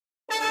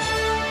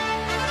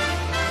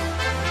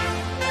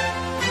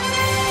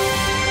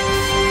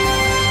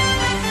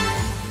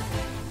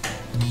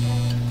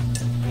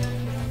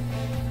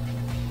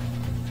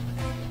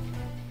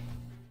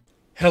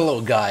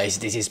Hello guys,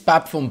 this is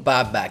Pap from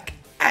Pap back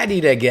at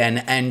it again,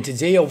 and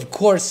today of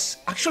course,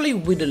 actually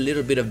with a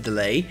little bit of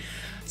delay,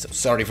 so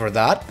sorry for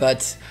that,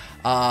 but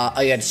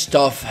I had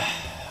stuff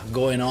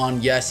going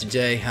on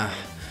yesterday.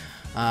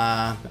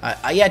 I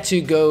had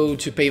to go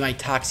to pay my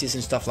taxes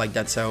and stuff like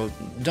that, so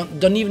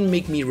don't even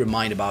make me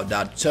remind about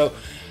that. So,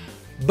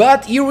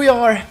 but here we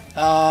are,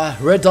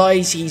 Red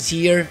Eyes is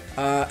here,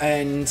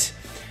 and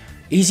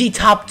is he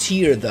top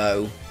tier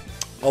though?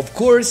 Of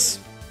course,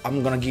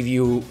 I'm gonna give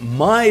you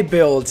my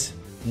build,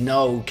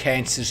 no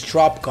Kansas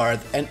drop card,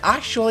 and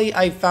actually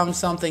I found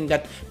something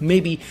that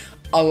maybe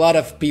a lot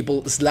of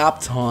people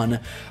slapped on,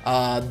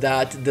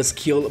 that the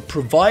skill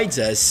provides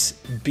us,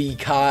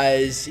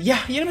 because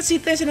yeah, you're gonna see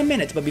this in a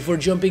minute. But before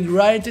jumping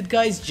right into it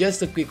guys,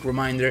 just a quick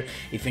reminder,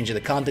 if you enjoy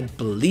the content,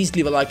 please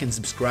leave a like and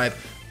subscribe.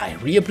 I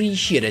really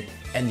appreciate it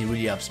and it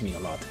really helps me a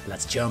lot.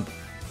 Let's jump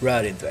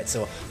right into it.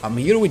 So I'm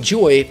here with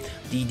Joy,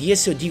 the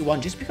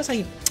DSOD1, just because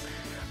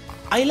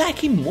I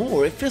like him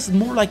more. It feels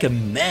more like a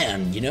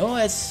man, you know.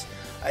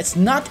 It's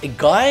not a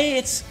guy.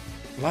 It's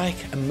like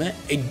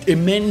a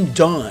man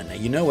done.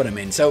 You know what I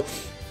mean? So,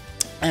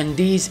 and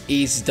this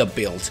is the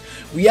build.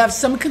 We have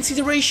some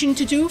consideration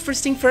to do.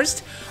 First thing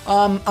first,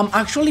 I'm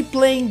actually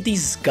playing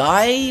this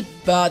guy,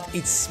 but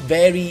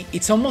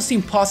it's almost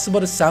impossible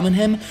to summon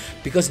him,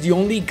 because the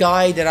only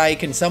guy that I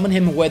can summon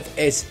him with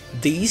is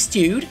this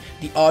dude,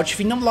 the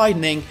Archfiend of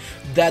Lightning,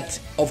 that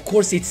of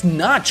course it's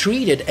not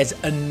treated as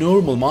a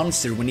normal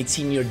monster when it's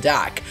in your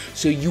deck,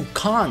 so you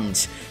can't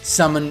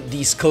summon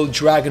the Skull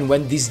Dragon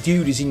when this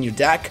dude is in your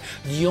deck.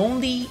 The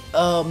only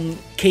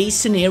case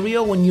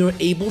scenario when you're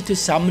able to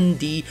summon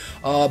the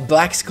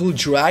Black Skull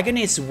Dragon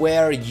is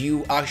where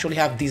you actually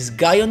have this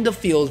guy on the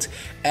field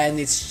and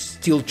it's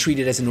still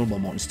treated as a normal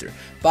monster,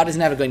 but it's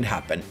never going to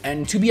happen,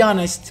 and to be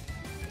honest,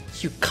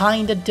 you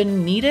kinda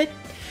didn't need it.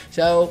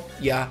 So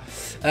yeah,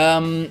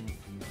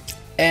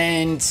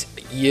 and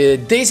yeah,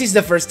 this is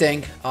the first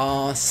thing.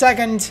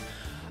 Second,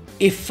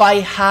 if I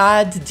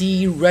had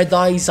the Red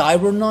Eyes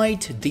Iron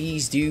Knight,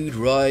 this dude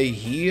right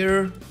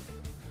here,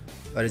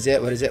 what is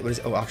it?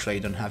 Oh, actually I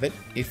don't have it.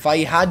 If I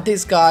had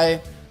this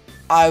guy,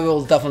 I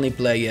will definitely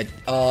play it,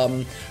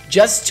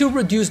 just to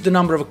reduce the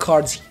number of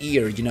cards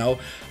here, you know,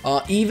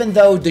 even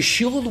though the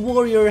Shield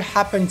Warrior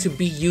happened to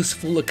be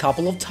useful a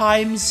couple of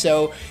times,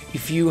 so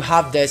if you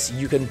have this,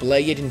 you can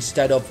play it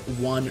instead of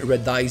one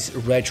Red Eyes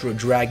Retro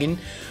Dragon,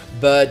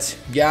 but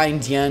yeah, in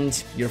the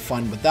end, you're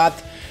fine with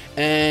that.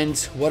 And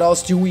what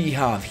else do we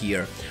have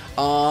here?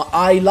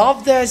 I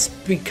love this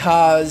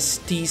because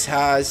this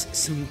has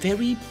some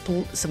very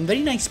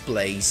nice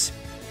plays.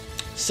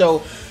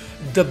 So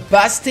the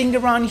best thing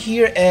around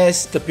here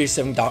is the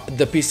piercing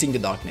the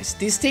darkness.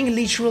 This thing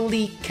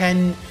literally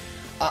can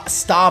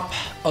stop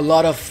a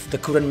lot of the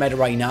current meta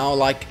right now,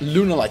 like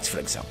Lunalights for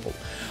example.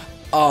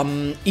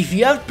 If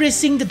you have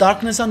piercing the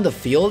darkness on the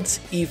field,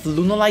 if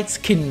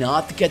Lunalights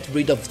cannot get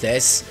rid of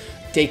this,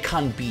 they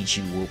can't beat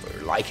you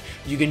over. Like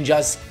they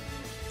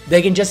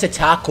can just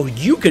attack, or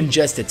you can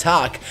just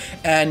attack,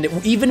 and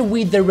even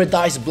with the Red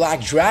Eyes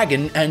Black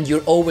Dragon, and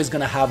you're always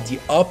gonna have the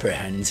upper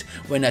hand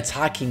when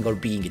attacking or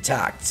being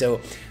attacked, so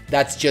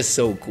that's just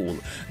so cool.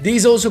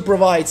 This also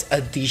provides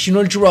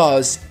additional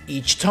draws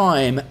each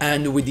time,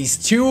 and with these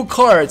two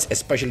cards,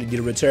 especially the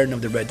Return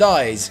of the Red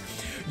Eyes,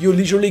 you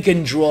literally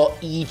can draw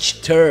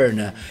each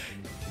turn,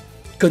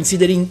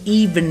 considering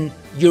even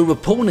your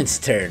opponent's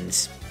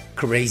turns.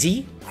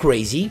 Crazy.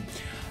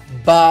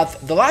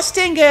 But the last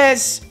thing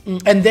is,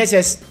 and this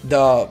is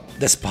the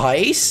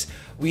spies.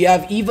 We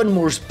have even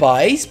more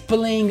spies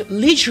playing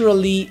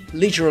literally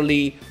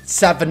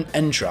 7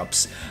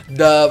 HANDTRAPS.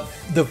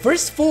 The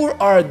first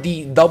 4 are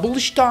the double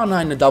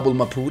Shtana and the double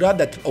Mapura,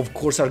 that of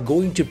course are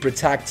going to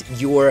protect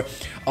your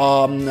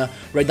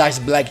Red Eyes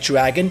Black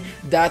Dragon,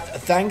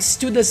 that thanks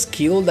to the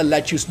skill that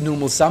lets you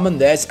normal summon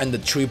this and the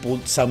triple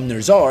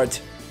Summoner's Art,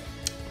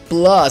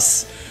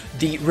 plus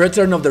the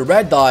Return of the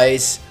Red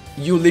Eyes,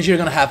 you literally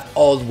gonna have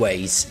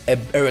always a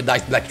Red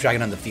Eyes Black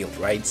Dragon on the field,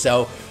 right?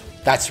 So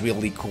that's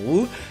really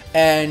cool.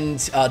 And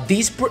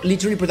this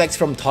literally protects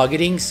from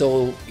targeting,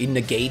 so it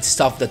negates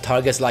stuff that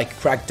targets like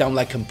Crackdown,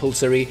 like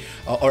Compulsory,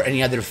 or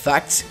any other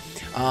effects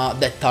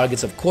that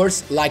targets, of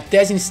course. Like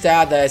this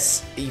instead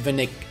as even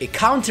a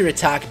counter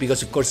attack,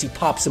 because of course he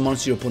pops a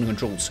monster your opponent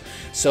controls.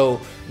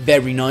 So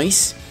very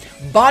nice.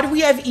 But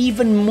we have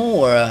even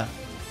more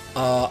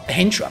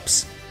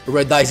HANDTRAPS.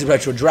 Red Eyes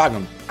Retro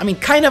Dragon. I mean,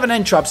 kind of an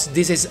HANDTRAPS.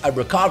 This is a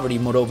recovery,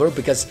 moreover,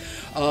 because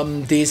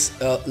this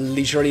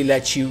literally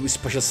lets you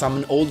special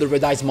summon all the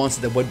Red Eyes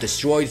monsters that were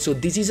destroyed. So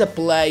this is a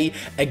play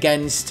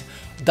against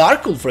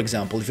Darkhold, for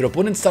example. If your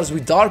opponent starts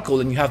with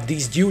Darkhold and you have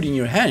this dude in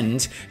your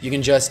hand, you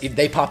can just, if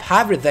they pop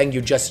everything, you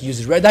just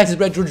use Red Eyes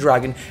Retro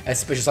Dragon and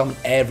special summon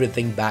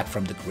everything back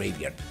from the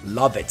graveyard.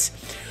 Love it.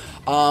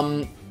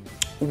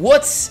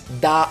 What's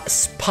the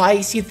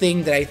spicy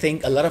thing that I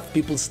think a lot of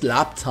people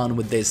slapped on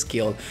with this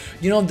skill?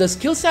 You know, the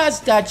skill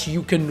says that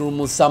you can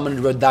normal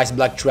summon Red Dice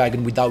Black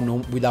Dragon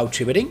without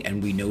tributing,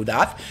 and we know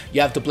that. You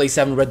have to play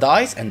 7 Red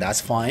Dice, and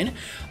that's fine.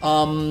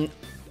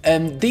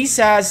 This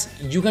says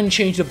you can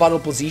change the battle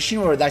position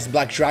or that's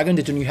Black Dragon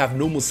the turn you have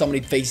normal summon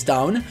it face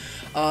down.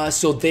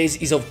 So this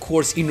is of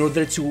course in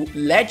order to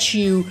let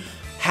you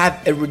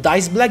have a Red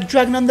Ice Black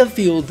Dragon on the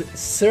field,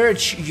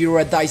 search your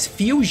Red Ice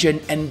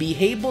Fusion and be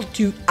able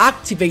to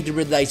activate the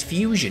Red Ice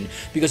Fusion,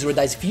 because Red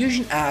Ice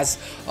Fusion has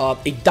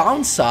a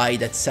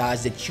downside that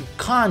says that you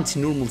can't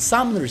normal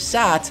summon or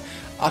set.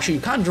 Actually,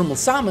 you can't normal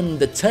summon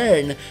the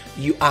turn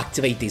you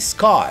activate this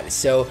card.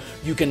 So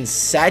you can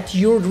set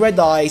your Red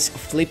Ice,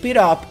 flip it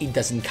up, it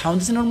doesn't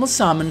count as a normal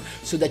summon,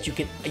 so that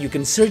you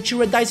can search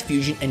your Red Ice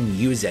Fusion and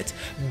use it.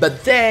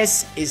 But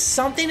this is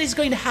something that's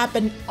going to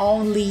happen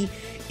only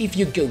if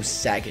you go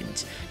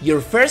second. Your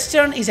first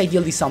turn is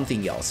ideally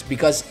something else,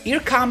 because here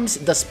comes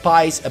the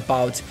spice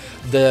about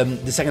the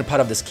second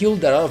part of the skill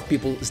that a lot of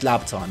people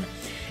slapped on.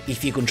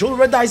 If you control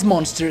Red Ice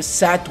monster,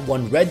 set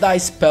one Red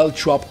Ice spell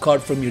drop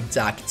card from your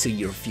deck to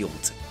your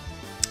field.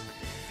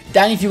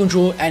 Then if you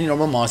control any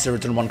normal monster,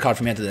 return one card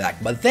from your deck.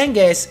 But the thing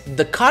is,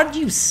 the card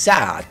you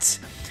set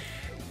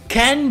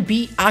can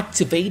be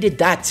activated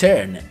that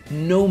turn,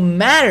 no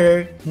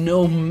matter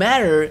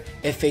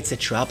if it's a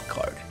trap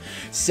card.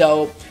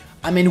 So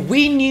I mean,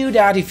 we knew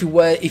that if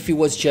it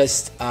was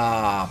just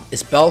a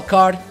spell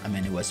card, I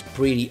mean, it was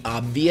pretty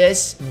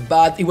obvious,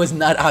 but it was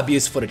not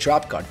obvious for the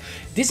trap card.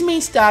 This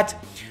means that,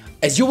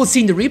 as you will see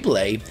in the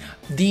replay,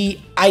 the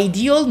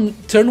ideal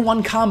turn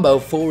 1 combo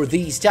for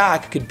this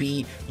deck could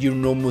be your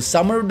normal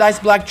summon Red Ice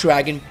Black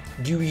Dragon,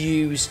 you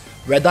use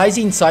Red Ice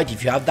Insight,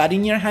 if you have that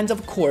in your hands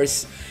of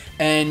course,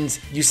 and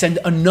you send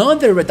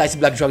another Red Ice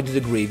Black Dragon to the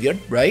graveyard,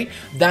 right?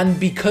 Then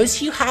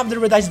because you have the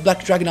Red Ice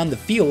Black Dragon on the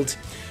field,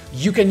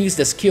 you can use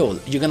the skill.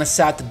 You're gonna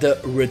set the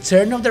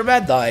return of the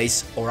Red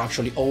Ice, or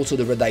actually also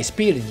the Red Ice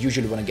Spirit, you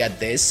usually wanna get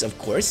this, of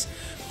course,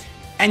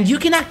 and you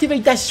can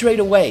activate that straight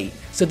away.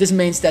 So this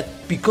means that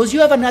because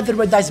you have another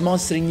Red Ice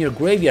monster in your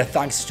graveyard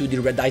thanks to the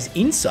Red Ice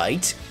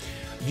Insight,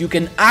 you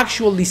can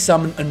actually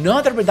summon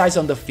another Red Ice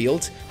on the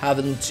field,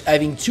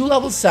 having 2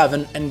 level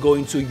 7 and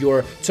going to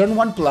your turn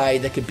 1 play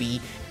that could be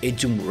a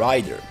Doom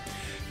Rider.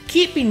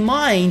 Keep in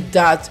mind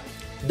that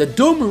the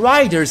Doom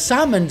Rider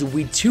summoned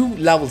with 2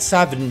 level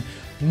 7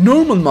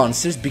 normal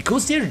monsters,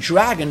 because their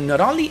dragon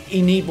not only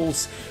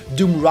enables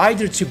Doom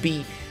Rider to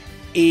be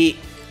an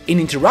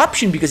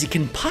interruption because it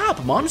can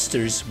pop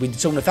monsters with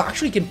its own effect,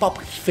 actually it can pop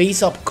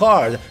face-up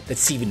card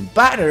that's even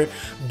better,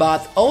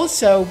 but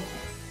also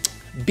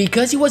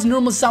because it was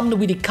normal summoned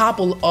with a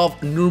couple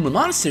of normal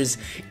monsters,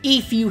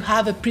 if you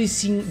have a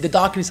Piercing the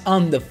Darkness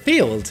on the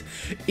field,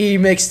 it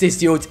makes this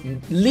dude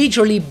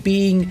literally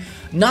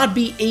not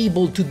be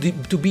able to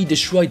be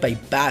destroyed by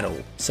battle.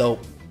 So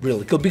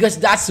really cool, because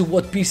that's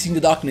what Piercing the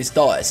Darkness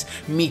does.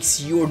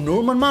 Mix your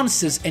normal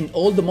monsters and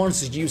all the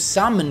monsters you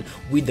summon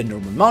with the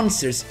normal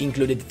monsters,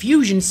 included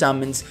fusion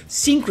summons,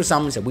 synchro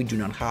summons that we do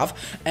not have,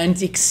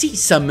 and Exceed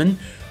summon,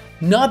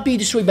 not be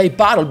destroyed by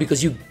battle,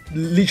 because you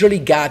literally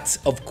get,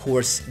 of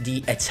course,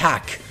 the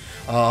attack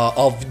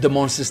of the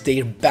monsters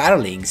they're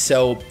battling.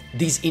 So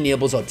this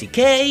enables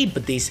OTK,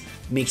 but this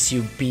makes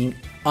you being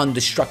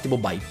indestructible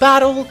by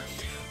battle,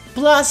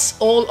 plus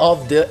all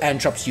of the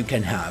hand-traps you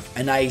can have,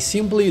 and I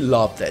simply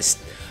love this.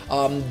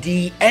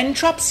 The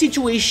hand-trap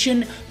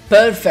situation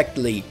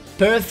perfectly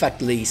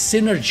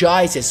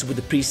synergizes with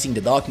the Piercing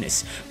the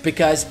Darkness,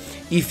 because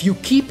if you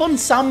keep on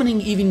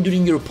summoning even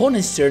during your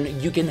opponent's turn,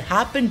 you can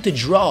happen to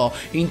draw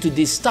into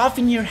this stuff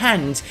in your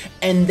hand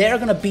and they're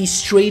gonna be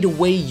straight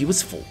away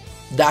useful.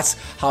 That's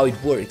how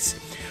it works.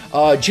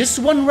 Just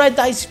one Red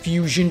Ice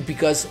Fusion,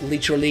 because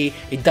literally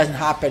it doesn't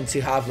happen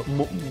to have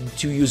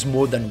to use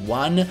more than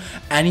one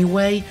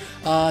anyway,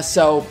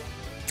 so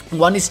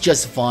one is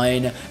just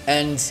fine,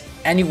 and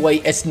anyway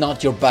it's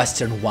not your best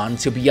turn 1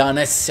 to be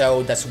honest,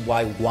 so that's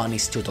why 1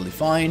 is totally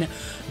fine.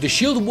 The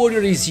Shield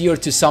Warrior is here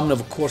to summon,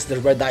 of course, the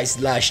Red Ice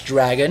Slash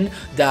Dragon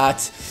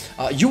that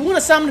you want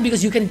to summon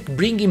because you can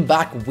bring him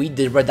back with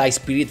the Red Ice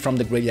Spirit from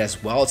the graveyard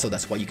as well, so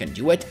that's why you can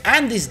do it.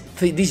 And this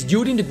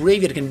dude in the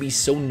graveyard can be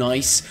so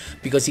nice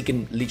because he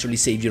can literally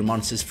save your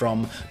monsters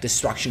from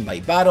destruction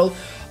by battle.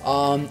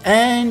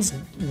 And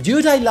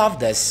dude, I love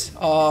this.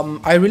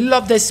 I really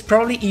love this,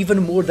 probably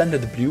even more than the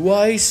Blue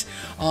Eyes.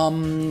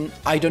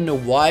 I don't know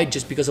why,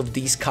 just because of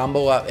these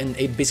combo and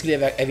basically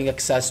having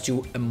access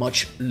to a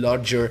much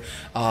larger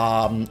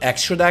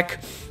extra deck.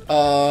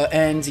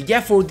 And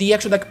yeah, for the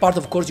extra deck part,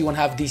 of course, you want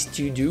to have these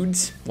two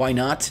dudes. Why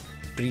not?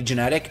 Pretty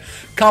generic.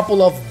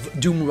 Couple of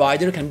Doom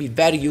Rider can be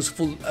very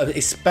useful,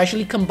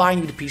 especially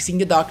combined with Piercing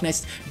the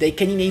Darkness. They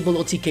can enable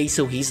OTK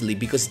so easily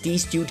because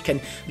these dudes can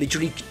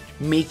literally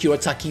make your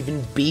attack even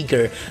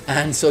bigger,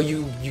 and so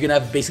you can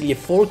have basically a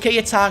 4K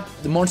attack.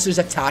 The monsters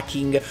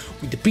attacking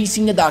with the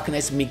Piercing the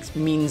Darkness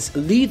means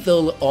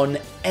lethal on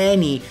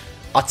any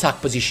attack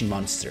position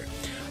monster.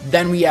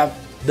 Then we have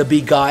the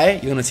big guy,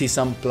 you're gonna see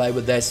some play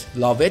with this,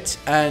 love it,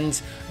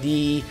 and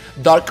the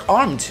Dark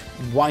Armed.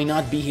 Why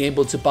not being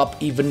able to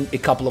pop even a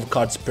couple of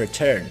cards per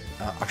turn,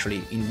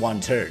 actually in one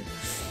turn.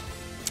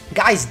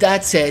 Guys,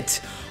 that's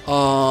it.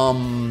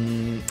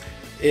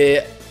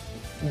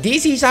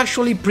 This is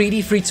actually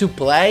pretty free to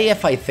play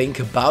if I think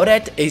about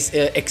it,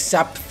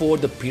 except for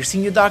the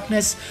Piercing the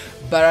Darkness.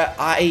 But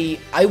I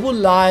would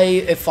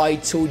lie if I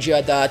told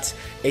you that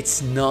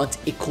it's not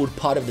a core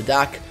part of the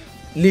deck.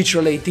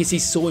 Literally, this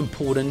is so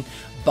important.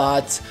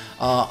 But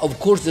of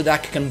course, the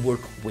deck can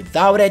work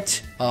without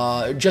it.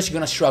 Just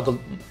gonna struggle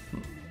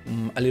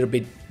a little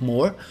bit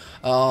more,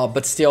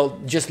 but still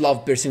just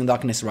love Piercing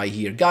Darkness right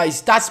here,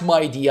 guys. That's my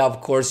idea.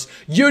 Of course,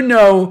 you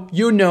know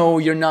you're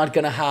not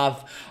gonna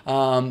have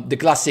the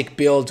classic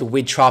build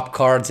with trap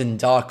cards and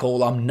Dark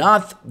Hole. I'm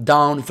not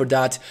down for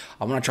that.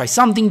 I want to try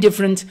something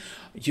different.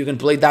 You can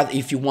play that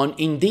if you want.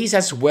 In this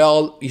as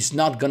well, it's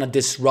not gonna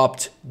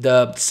disrupt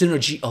the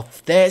synergy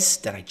of this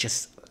that I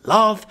just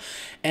love.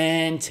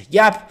 And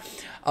yep,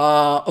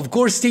 of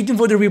course, stay tuned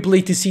for the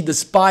replay to see the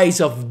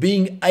spice of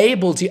being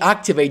able to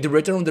activate the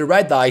Return of the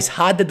Red Dice,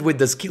 had it with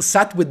the skill,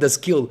 set with the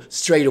skill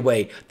straight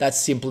away.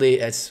 That's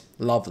simply as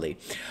lovely.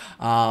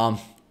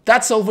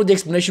 That's all for the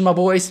explanation, my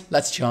boys.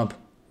 Let's jump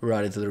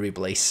right into the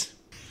replays.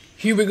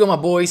 Here we go, my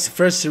boys.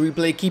 First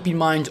replay. Keep in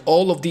mind,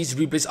 all of these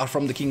replays are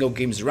from the King of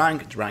Games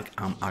rank, the rank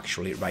I'm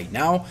actually right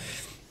now.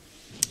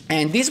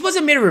 And this was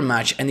a mirror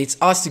match, and it's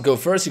us to go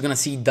first. You're gonna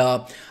see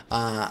the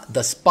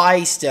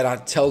spice that I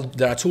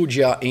told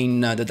you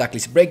in the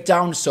decklist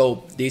breakdown.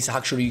 So this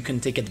actually you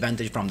can take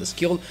advantage from the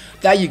skill.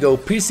 There you go,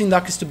 Piercing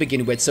Darkness to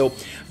begin with. So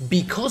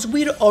because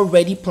we're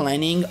already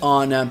planning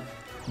on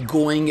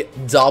going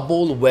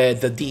double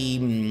with the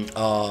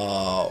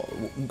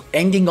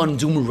ending on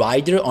Doom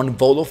Rider on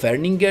VOLO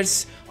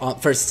Ferningers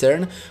first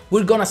turn,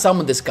 we're gonna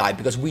summon this guy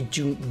because we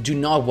do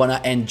not want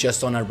to end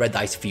just on a Red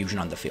Ice Fusion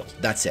on the field.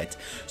 That's it.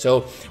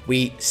 So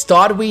we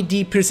start with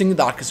the Piercing the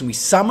Darkness and we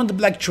summon the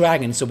Black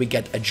Dragon, so we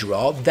get a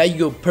draw. There you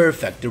go,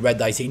 perfect, the Red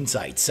Ice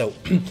Insight. So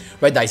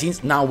Red Ice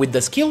Insight. Now with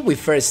the skill, we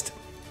first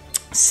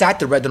set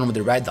the red with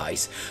the Red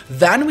Dice.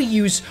 Then we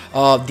use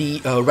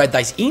the Red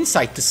Dice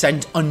Insight to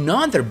send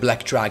another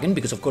Black Dragon,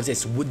 because of course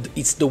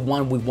it's the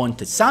one we want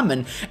to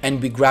summon, and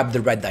we grab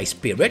the Red Dice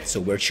Spirit, so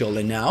we're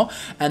chilling now.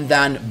 And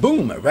then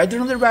boom, Red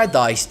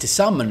Dice to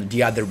summon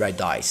the other Red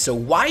Dice. So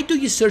why do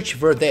you search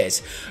for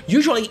this?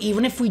 Usually,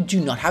 even if we do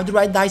not have the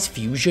Red Dice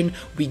Fusion,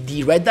 with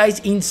the Red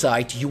Dice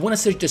Insight, you want to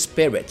search the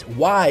Spirit.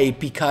 Why?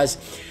 Because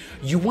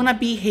you want to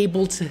be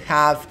able to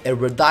have a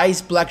Red Dice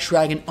Black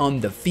Dragon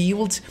on the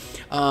field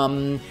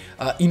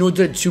in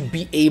order to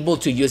be able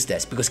to use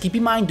this. Because keep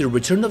in mind, the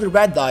Return of the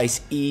Red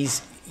Dice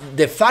is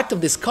the fact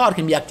of this card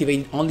can be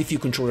activated only if you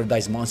control a Red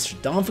Dice monster.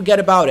 Don't forget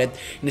about it.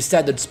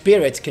 Instead, the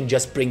Spirit can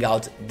just bring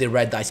out the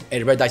Red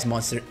Dice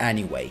monster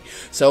anyway.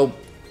 So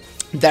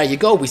there you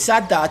go, we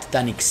set that,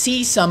 then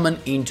Xyz summon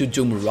into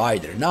Doom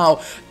Rider.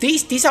 Now,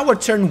 this is our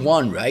turn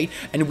 1, right?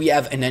 And we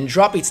have an end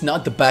drop. It's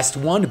not the best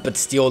one, but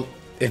still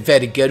a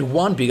very good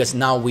one, because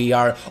now we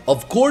are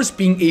of course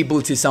being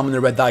able to summon a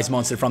Red Dice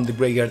monster from the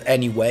graveyard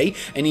anyway,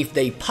 and if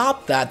they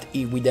pop that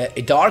with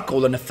a Dark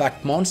Hole and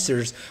affect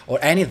monsters or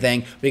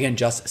anything, we can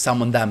just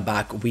summon them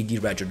back with the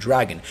Retro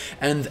Dragon.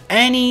 And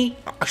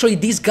actually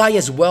this guy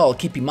as well,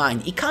 keep in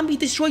mind, he can't be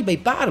destroyed by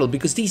battle,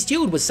 because this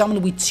dude was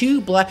summoned with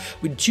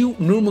two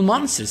normal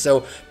monsters,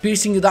 so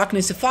Piercing the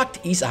Darkness effect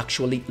is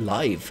actually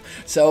live.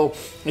 So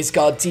it's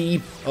got the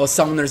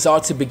Summoner's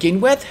Art to begin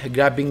with,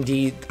 grabbing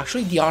the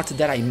art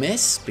that I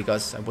missed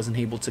because I wasn't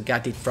able to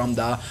get it from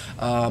the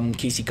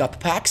KC Cup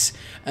packs.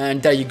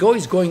 And there you go,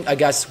 he's going, I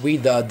guess,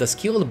 with the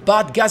skill,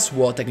 but guess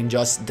what, I can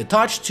just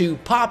detach to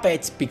pop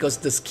it, because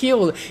the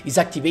skill is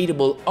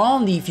activatable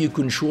only if you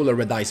control a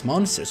Red Dice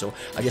monster. So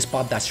I just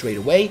pop that straight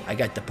away, I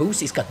got the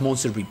boost, he's got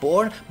Monster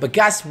Reborn, but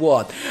guess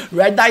what,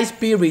 Red Dice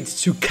Spirit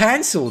to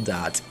cancel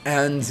that,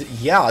 and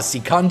yes,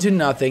 he can't do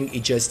nothing, he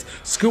just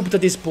scooped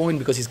at this point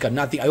because he's got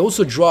nothing. I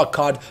also draw a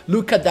card,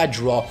 look at that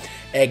draw.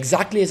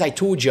 Exactly as I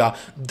told you,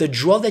 the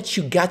draw that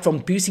you get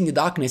from Piercing the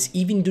Darkness,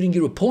 even during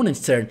your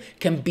opponent's turn,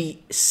 can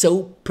be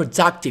so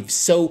productive,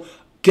 so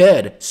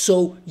good,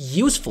 so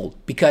useful,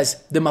 because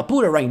the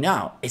Mapura right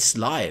now is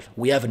live.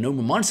 We have a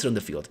normal monster on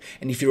the field,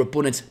 and if your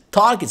opponent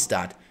targets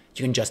that,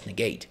 you can just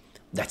negate.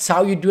 That's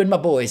how you do it, my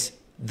boys.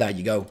 There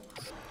you go.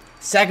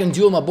 Second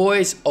duel, my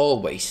boys,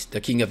 always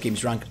the King of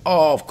Games rank.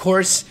 Oh, of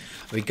course,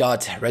 we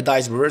got Red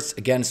Dice Reverse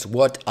against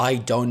what I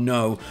don't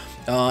know.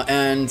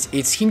 And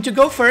it's him to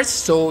go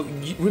first, so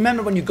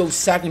remember, when you go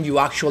second, you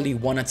actually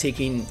want to take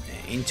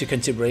into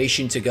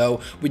consideration to go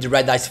with the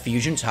Red Dice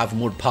Fusion to have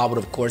more power,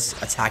 of course,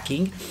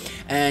 attacking.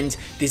 And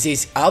this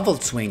is Evil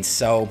Twins,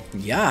 so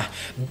yeah.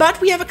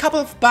 But we have a couple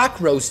of back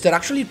rows that are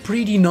actually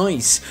pretty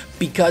nice,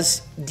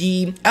 because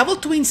the Evil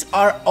Twins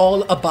are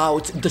all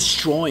about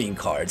destroying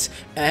cards,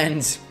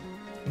 and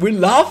we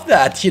love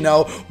that, you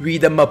know,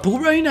 with a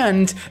Mapura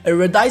and a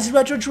Red Dice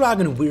Retro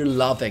Dragon, we're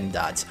loving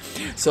that.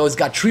 So it's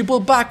got triple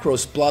back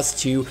rows plus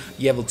 2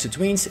 Evil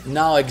Twins,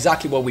 now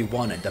exactly what we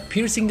wanted, the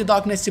Piercing the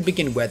Darkness to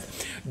begin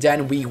with.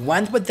 Then we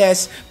went with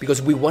this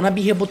because we want to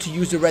be able to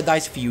use the Red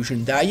Dice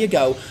Fusion. There you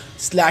go,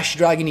 Slash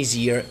Dragon is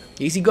here.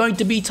 Is he going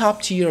to be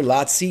top tier?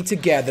 Let's see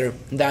together.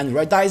 Then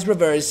Red Dice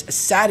Reverse,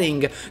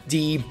 setting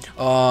the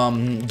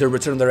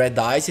Return of the Red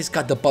Dice. It's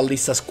got the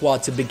Ballista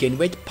Squad to begin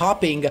with,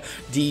 popping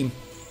the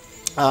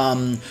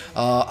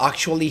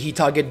actually he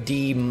target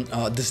the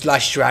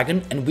slash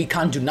dragon, and we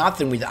can't do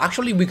nothing with it.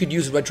 Actually we could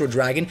use retro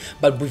dragon,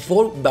 but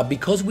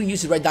because we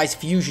use red dice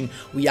fusion,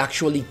 we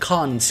actually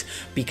can't,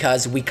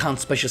 because we can't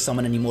special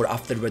summon anymore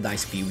after red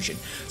dice fusion.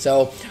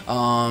 So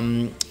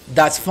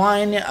that's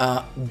fine.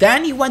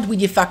 Then he went with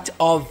the effect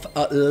of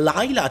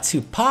Lila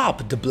to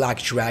pop the black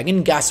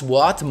dragon. Guess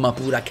what?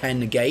 Mapura can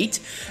negate.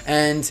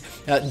 And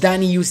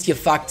then he used the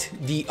effect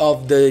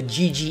of the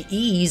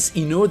GGEs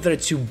in order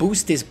to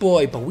boost this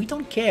boy, but we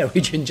don't care,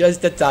 we can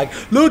just attack.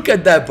 Look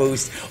at that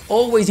boost,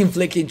 always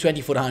inflicting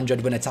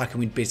 2400 when attacking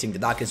with piercing the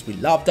darkness. We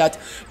love that,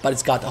 but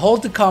it's got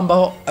hold the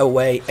combo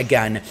away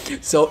again,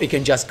 so it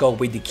can just go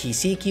with the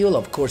key kill,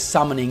 of course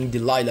summoning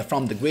Delilah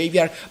from the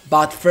graveyard.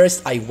 But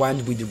first I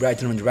went with the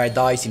red and red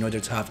dice in order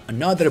to have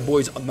another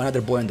boy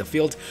on the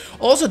field,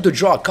 also to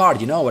draw a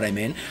card, you know what I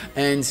mean.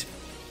 And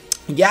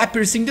yeah,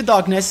 piercing the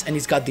darkness, and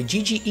he's got the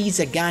GGEs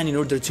again in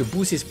order to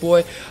boost his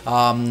boy,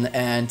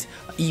 and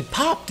he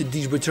popped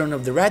the return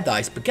of the red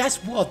dice. But guess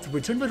what?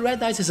 Return of the red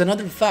dice is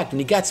another fact. When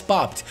he gets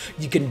popped,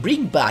 you can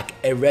bring back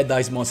a red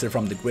dice monster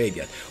from the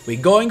graveyard.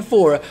 We're going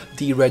for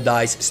the red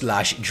dice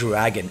slash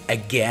dragon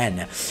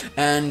again,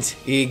 and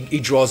he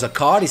draws a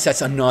card. He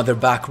sets another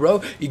back row.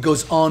 He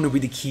goes on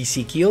with the key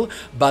kill,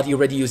 but he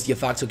already used the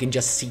effect, so he can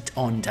just sit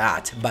on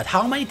that. But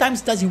how many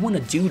times does he want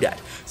to do that?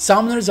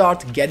 Summoner's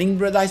Art, getting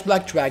red dice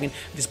black dragon.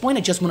 At this point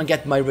I just want to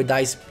get my red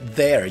dice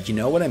there, you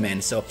know what I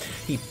mean. So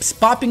he's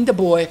popping the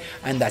boy,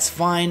 and that's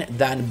fine.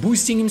 Then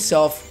boosting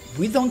himself,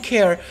 we don't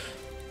care,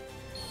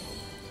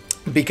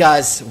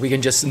 because we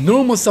can just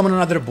normal summon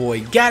another boy,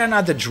 get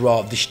another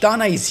draw. The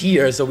Shtana is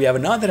here, so we have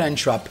another hand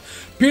trap.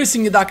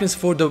 Piercing the darkness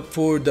for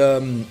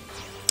the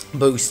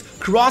boost,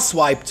 cross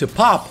swipe to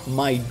pop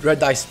my red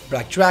dice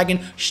black dragon,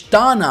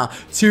 Shtana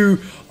to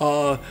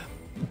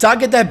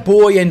target that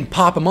boy and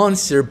pop a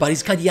monster, but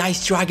he's got the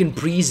Ice Dragon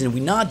Prison.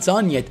 We're not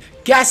done yet.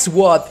 Guess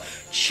what?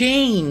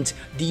 Chained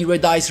the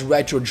red dice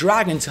retro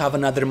dragon to have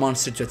another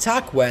monster to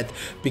attack with,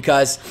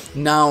 because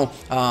now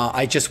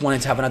I just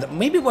wanted to have another.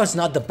 Maybe it was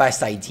not the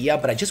best idea,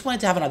 but I just wanted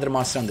to have another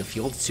monster on the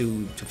field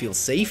to feel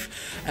safe.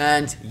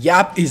 And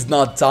yep, he's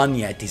not done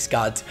yet. He's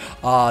got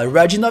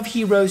Legend of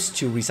Heroes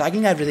to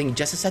recycling everything,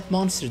 just a set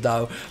monster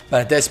though.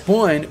 But at this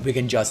point, we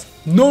can just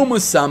normal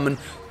summon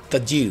the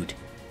dude.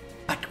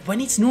 But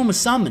when it's normal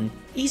summon,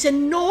 he's a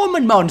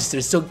normal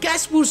monster, so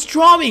guess who's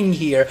drawing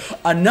here?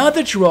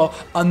 Another draw,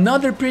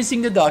 another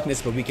piercing the darkness,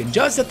 but we can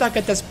just attack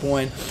at this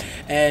point,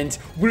 and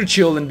we're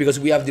chilling because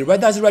we have the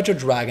red dice retro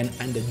dragon,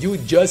 and the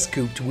dude just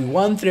scooped. We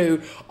won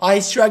through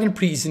Ice Dragon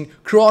Prison,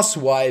 cross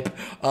swipe,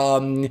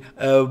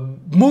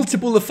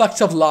 multiple effects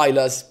of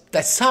Lilas.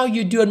 That's how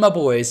you do it, my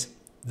boys.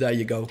 There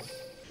you go.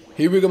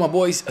 Here we go, my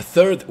boys, a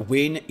third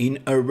win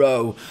in a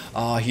row.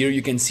 Here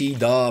you can see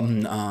the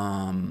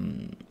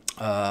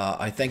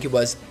I think it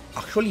was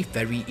actually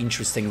very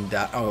interesting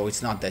that, oh,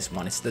 it's not this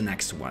one, it's the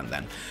next one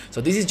then.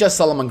 So this is just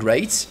Solomon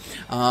Greats,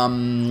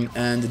 and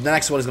the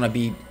next one is gonna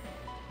be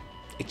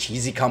a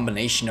cheesy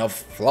combination of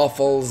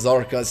Fluffle,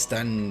 Zorkast,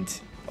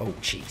 and oh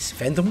jeez,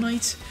 Phantom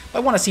Knights? I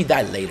want to see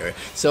that later.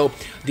 So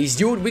this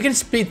dude, we can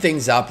speed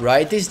things up,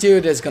 right? This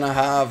dude is gonna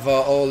have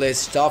all this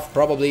stuff,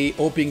 probably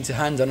hoping to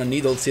hand on a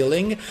needle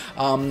tilling.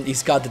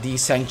 He's got the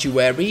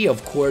Sanctuary,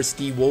 of course,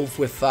 the Wolf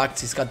with Facts.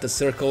 He's got the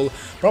Circle.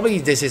 Probably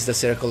this is the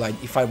Circle,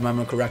 if I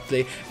remember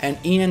correctly. And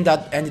he ended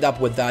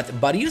up with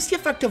that. But he used the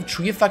effect of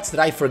 3 effects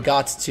that I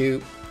forgot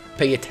to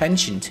pay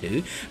attention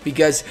to,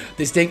 because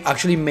this thing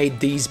actually made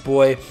these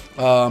boy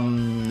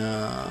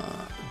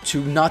to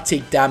not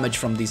take damage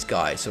from this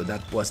guy, so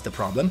that was the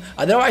problem.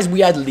 Otherwise we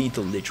had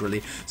lethal,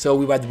 literally. So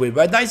we went with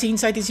red dice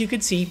insight, as you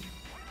can see,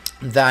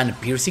 then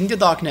piercing the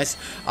darkness.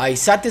 I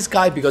set this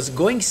guy because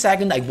going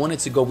second I wanted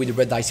to go with the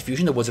red dice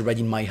fusion that was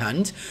already in my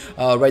hand.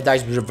 Red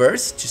dice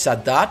reverse to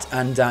set that,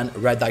 and then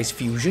red dice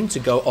fusion to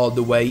go all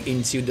the way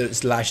into the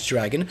slash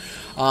dragon.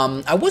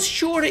 I was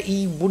sure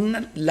he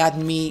wouldn't let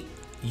me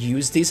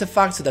use this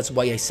effect, so that's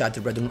why I set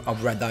the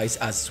red dice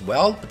as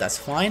well, but that's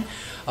fine.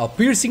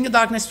 Piercing the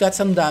darkness to add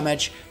some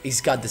damage.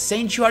 He's got the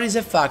Sanctuary's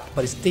effect,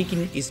 but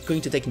it's going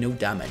to take no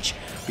damage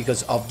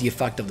because of the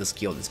effect of the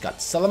skill. It's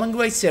got Solomon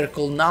Great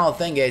Circle. Now the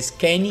thing is,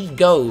 can he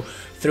go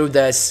through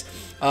this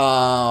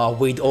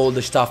with all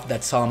the stuff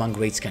that Solomon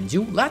Greats can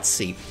do? Let's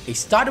see. He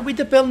started with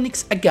the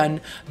duellinks again,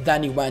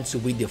 then he went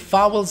with the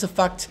Fowl's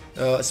effect,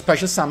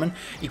 special summon.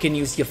 You can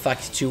use the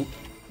effect to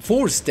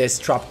force this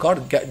trap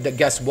card.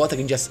 Guess what? I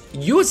can just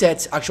use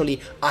it, actually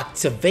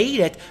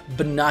activate it,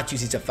 but not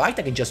use its effect.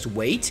 I can just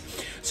wait.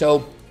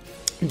 So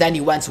then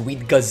he went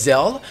with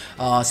Gazelle,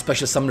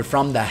 special summon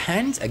from the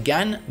hand,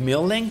 again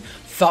milling,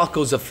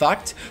 Falco's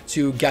effect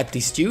to get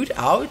this dude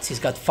out. He's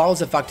got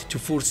Falco's effect to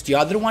force the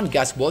other one.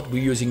 Guess what?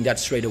 We're using that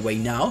straight away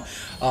now.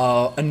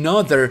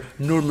 Another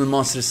normal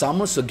monster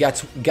summon. So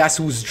guess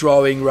who's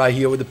drawing right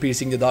here with the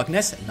Piercing the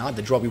Darkness? Not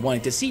the draw we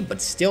wanted to see, but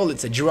still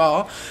it's a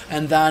draw.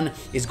 And then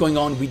it's going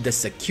on with the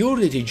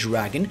Security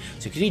Dragon.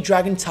 Security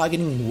Dragon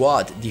targeting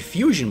what? The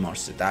Fusion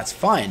monster. That's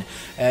fine.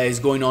 It's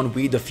going on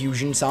with the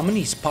Fusion summon.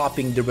 He's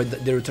popping the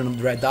Return of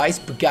the Red Dice.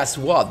 But guess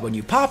what? When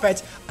you pop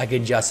it, I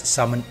can just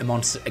summon a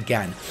monster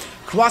again.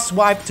 Cross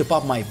wipe to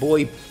pop my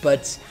boy,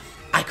 but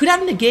I could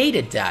have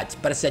negated that.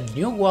 But I said,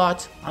 you know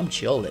what? I'm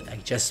chilling. I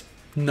just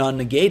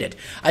non-negate it.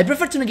 I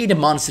prefer to negate the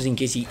monsters in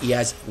case he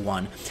has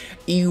one.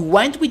 He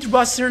went with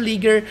Roster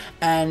Leaguer,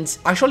 and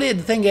actually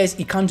the thing is,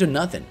 he can't do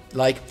nothing.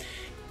 Like,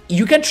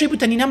 you can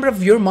tribute any number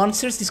of your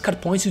monsters. This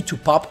card points you to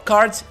pop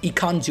cards. He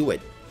can't do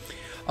it.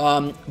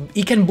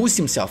 He can boost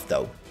himself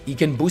though. He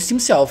can boost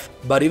himself,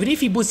 but even if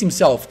he boosts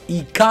himself,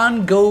 he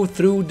can't go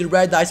through the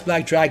Red Dice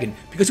Black Dragon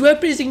because we are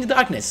Piercing the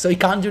Darkness, so he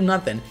can't do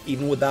nothing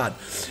even with that.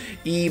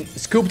 He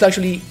scooped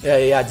actually,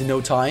 he had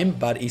no time,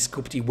 but he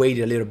scooped, he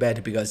waited a little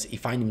bit because he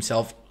found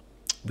himself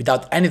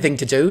without anything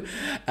to do.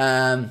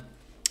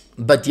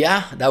 But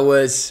yeah, that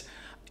was,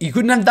 you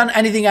couldn't have done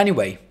anything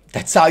anyway.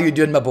 That's how you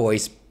do it, my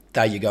boys.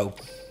 There you go.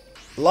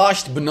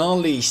 Last but not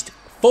least,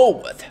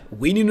 forward,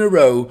 win in a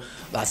row.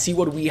 Let's see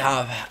what we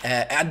have.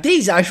 And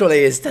this actually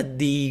is that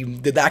the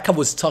deck I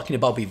was talking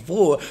about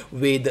before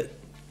with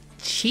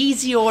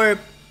cheesy or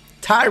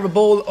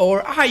terrible,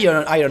 or I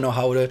don't know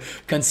how to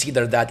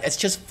consider that. It's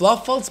just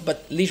Fluffles,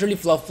 but literally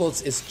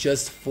Fluffles is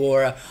just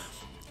for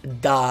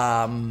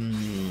the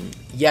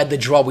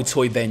draw with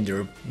Toy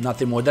Vendor,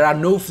 nothing more. There are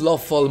no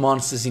Fluffle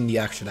monsters in the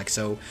extra deck,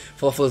 so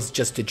Fluffle is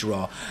just a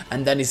draw.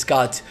 And then it's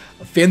got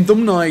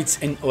Phantom Knights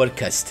and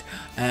Orcust,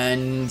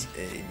 and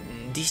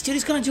this dude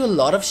is gonna do a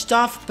lot of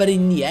stuff, but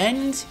in the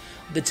end,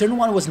 the turn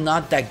one was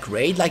not that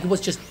great. Like, it was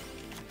just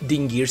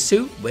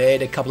Dingirsu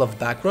with a couple of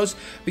back rows.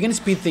 We're gonna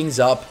speed things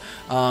up.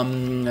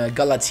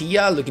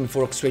 Galatea looking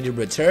for Orchestrated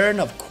Return,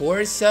 of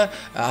course,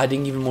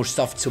 adding even more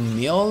stuff to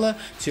mill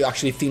to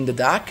actually thin the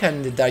deck,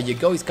 and there you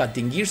go. It's got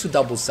Dingirsu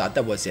double sat.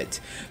 That was it.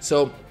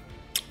 So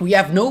we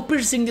have no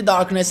Piercing the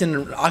Darkness,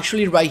 and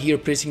actually right here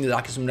Piercing the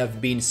Darkness would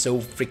have been so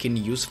freaking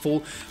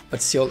useful,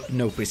 but still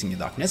no Piercing the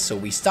Darkness. So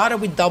we started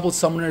with double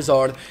Summoner's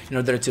Art in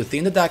order to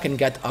thin the deck and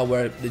get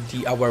our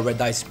Red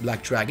Dice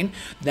Black Dragon.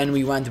 Then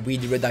we went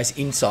with the Red Dice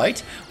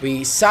Insight.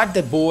 We sat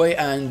the boy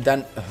and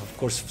then of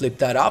course flipped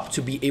that up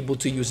to be able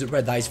to use the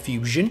Red Dice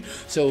Fusion.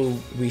 So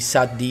we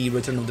sat the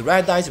Return of the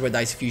Red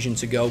Dice Fusion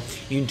to go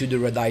into the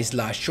Red Dice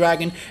Last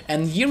Dragon.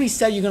 And here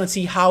instead you're gonna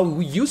see how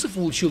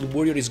useful Shield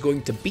Warrior is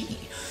going to be.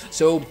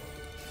 So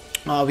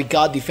we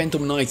got the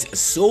Phantom Knight's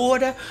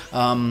sword.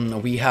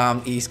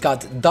 He's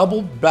got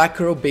double back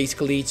row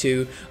basically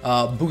to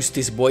boost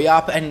this boy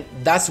up, and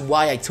that's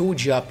why I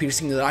told you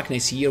Piercing the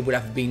Darkness here would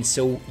have been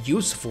so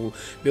useful,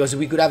 because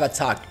we could have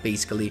attacked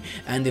basically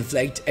and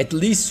inflict at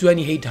least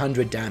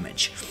 2800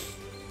 damage.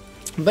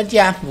 But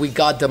yeah, we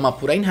got the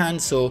Mapura in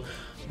hand, so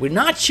we're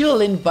not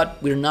chilling,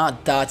 but we're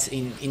not that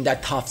in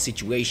that tough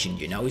situation,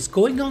 you know. It's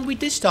going on with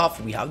this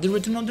stuff. We have the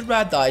Return of the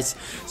Red Dice,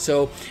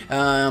 so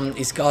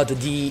it's got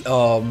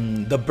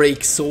the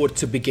break sword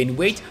to begin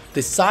with,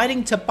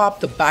 deciding to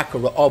pop the back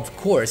row, of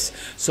course.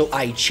 So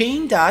I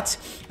chained that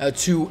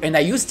and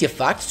I used the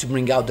effect to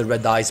bring out the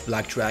Red Dice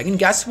Black Dragon.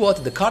 Guess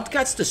what? The card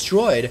gets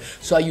destroyed,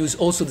 so I use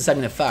also the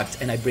second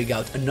effect and I bring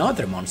out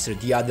another monster,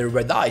 the other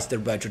Red Dice, the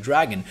Retro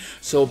Dragon.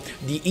 So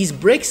his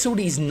break sword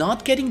is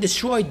not getting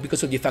destroyed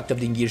because of the effect of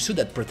the Ngirsu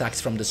that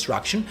protects from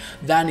destruction.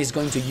 Then he's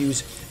going to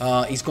use,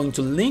 he's going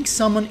to link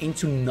summon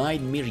into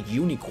Nightmare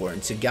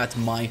Unicorn to get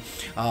my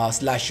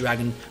Slash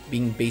Dragon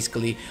being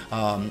basically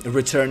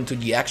returned to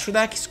the extra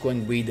deck. He's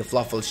going with the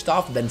Fluffle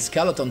stuff, then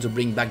Skeleton to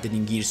bring back the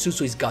Ningirsu,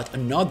 so he's got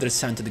another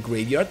sent to the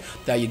graveyard.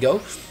 There you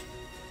go.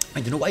 I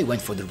don't know why I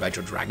went for the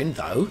Retro Dragon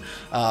though,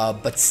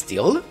 but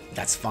still,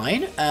 that's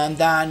fine. And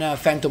then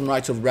Phantom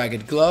Knights of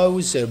Ragged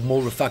Glows,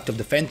 more effect of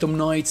the Phantom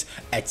Knights,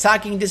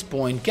 attacking this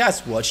point.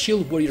 Guess what?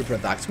 Shield Warrior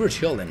protects, we're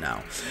chilling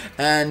now.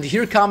 And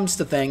here comes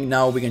the thing,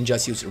 now we can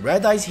just use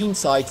Red Dice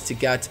Insight to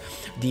get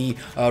the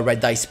Red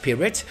Dice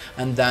Spirit,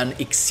 and then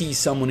Xyz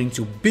summoning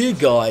to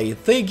Big Eye,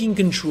 taking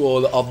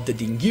control of the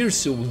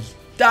Dingirsu.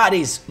 That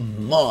is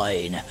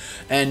mine.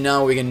 And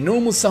now we can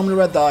normal summon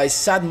Red Dice,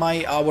 set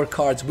our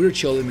cards, we're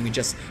chilling, we can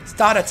just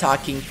start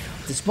attacking.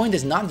 At this point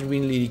there's not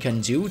really you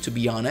can do, to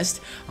be honest.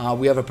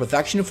 We have a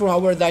protection for our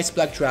Red Dice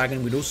Black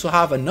Dragon, we also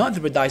have another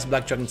Red Dice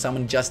Black Dragon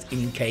summon just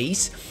in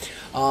case.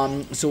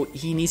 So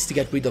he needs to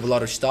get rid of a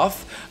lot of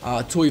stuff.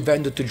 Toy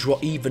Vendor to draw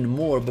even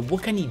more, but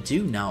what can he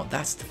do now?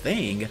 That's the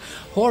thing.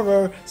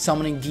 Horror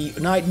summoning the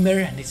Nightmare,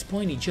 and at this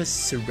point he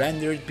just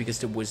surrendered because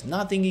there was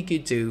nothing he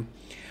could do.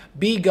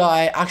 Big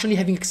Guy actually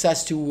having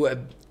access to a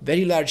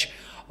very large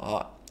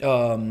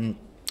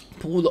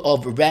pool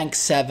of rank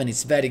 7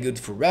 is very good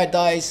for Red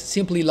Dice.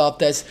 Simply love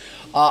this.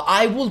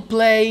 I will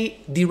play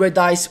the Red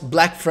Dice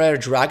Black Flare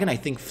Dragon. I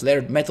think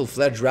Metal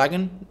Flare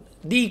Dragon.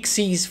 the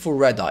Xyz for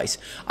red eyes.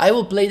 I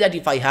will play that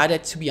if I had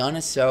it, to be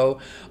honest, so,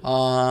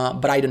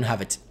 but I don't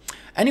have it.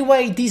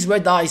 Anyway, these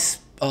red eyes,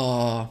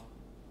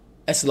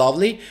 it's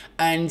lovely,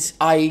 and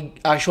I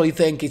actually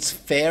think it's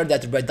fair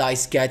that red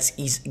eyes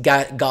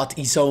got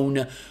his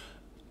own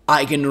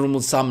Eigen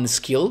normal summon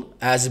skill,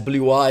 as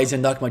Blue Eyes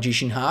and Dark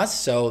Magician has,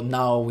 so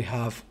now we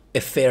have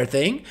a fair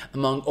thing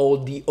among all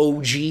the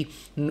OG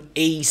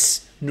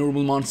Ace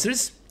normal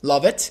monsters.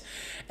 Love it.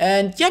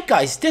 And yeah,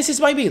 guys, this is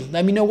my build.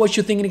 Let me know what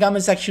you think in the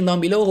comment section down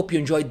below. Hope you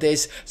enjoyed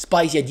this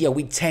spicy idea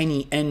with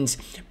TENYI and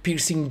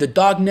piercing the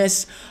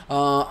darkness.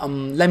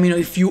 Let me know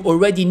if you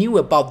already knew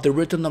about the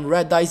return of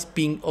red eyes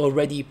being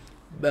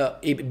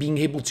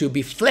able to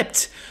be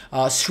flipped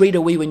straight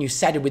away when you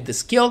set it with the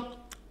skill.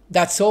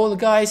 That's all,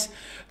 guys.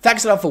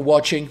 Thanks a lot for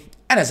watching,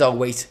 and as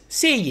always,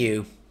 see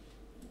you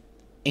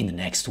in the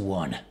next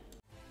one.